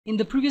In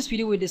the previous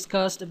video, we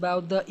discussed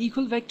about the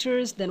equal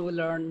vectors, then we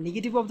learned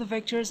negative of the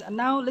vectors, and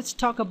now let's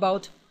talk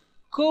about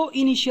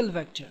co-initial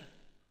vector.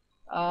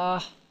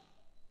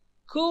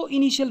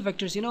 Co-initial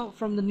vectors,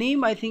 from the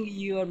name, I think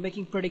you are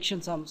making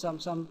prediction,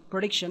 some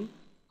prediction.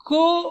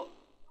 Co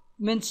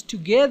means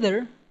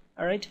together,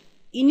 all right.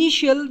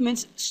 Initial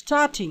means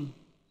starting.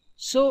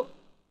 So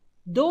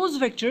those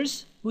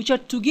vectors which are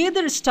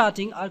together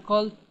starting are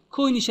called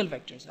co-initial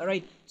vectors, all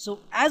right. So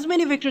as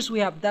many vectors we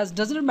have, that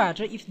doesn't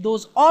matter. If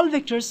those all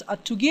vectors are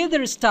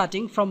together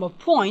starting from a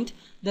point,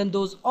 then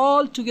those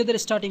all together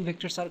starting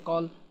vectors are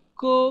called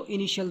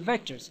co-initial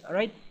vectors, all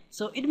right.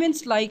 So it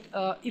means like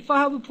if I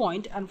have a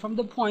point, and from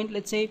the point,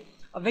 let's say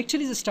a vector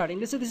is starting,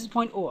 let's say this is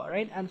point O, all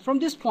right, and from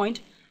this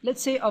point,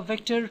 let's say a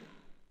vector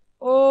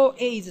OA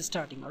is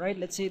starting, all right.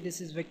 Let's say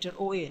this is vector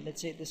OA,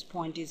 let's say this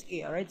point is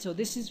A, all right. So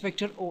this is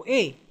vector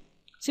OA.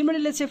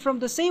 Similarly, let's say from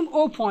the same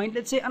O point,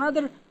 let's say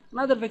another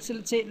vector,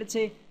 let's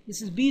say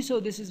this is B, so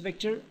this is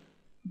vector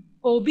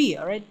OB,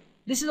 all right.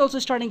 This is also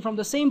starting from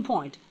the same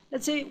point.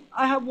 Let's say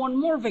I have one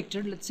more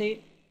vector, let's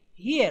say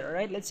here, all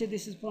right. Let's say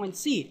this is point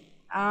C,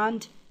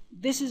 and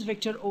this is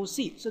vector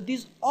OC. So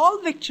these all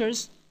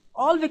vectors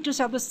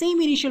have the same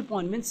initial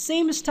point, means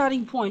same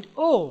starting point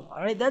O,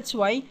 all right. That's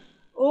why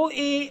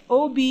OA,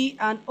 OB,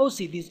 and OC,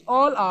 these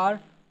all are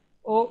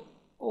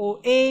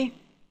OA,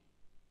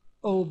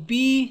 OB,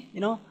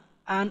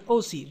 and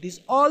OC.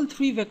 These all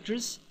three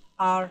vectors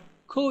are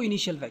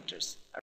co-initial vectors.